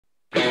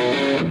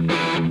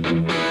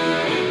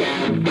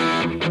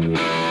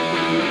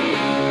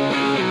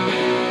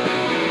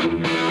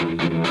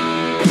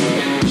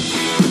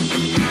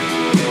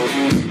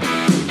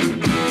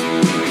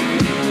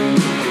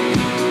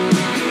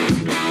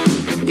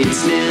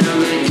It's never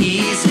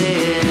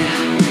easy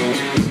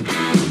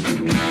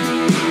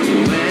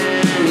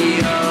when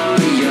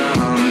you're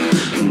young,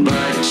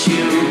 but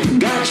you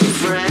got your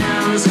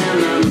friends and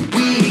the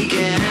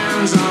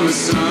weekends on the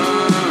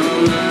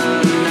summer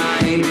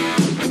night.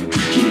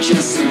 You're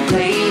just a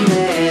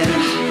baby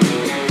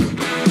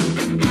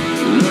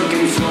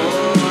looking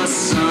for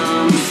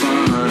some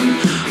fun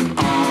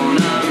on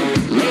a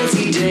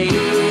lazy day,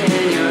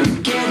 and you're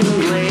getting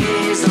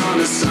glazed on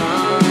a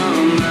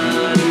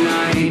summer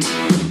night.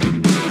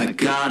 I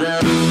got a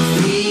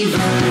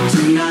fever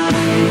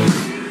tonight,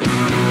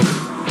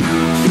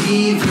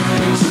 fever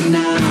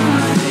tonight,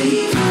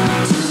 fever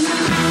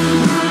tonight.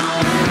 Run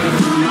away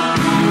from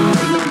home,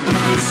 no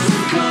place to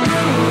go.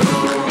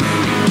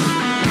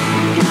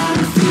 Got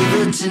a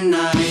fever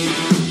tonight.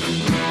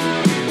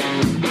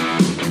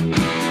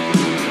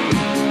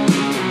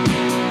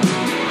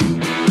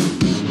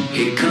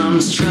 Here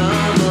comes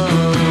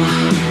trouble,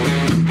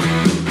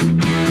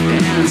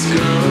 and it's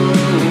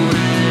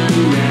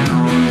going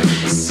down.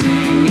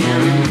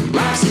 Singing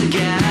life's a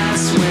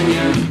gas when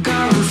you're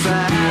going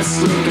fast,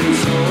 looking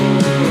for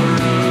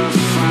a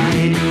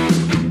fight.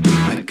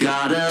 I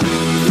got a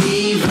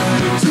fever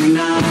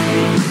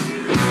tonight,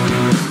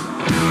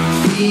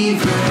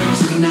 fever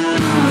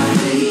tonight,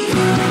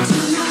 fever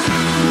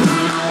tonight.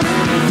 Run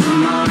away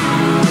from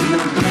home, no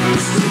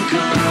place to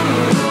go.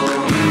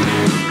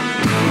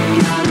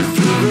 Got a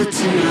fever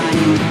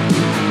tonight.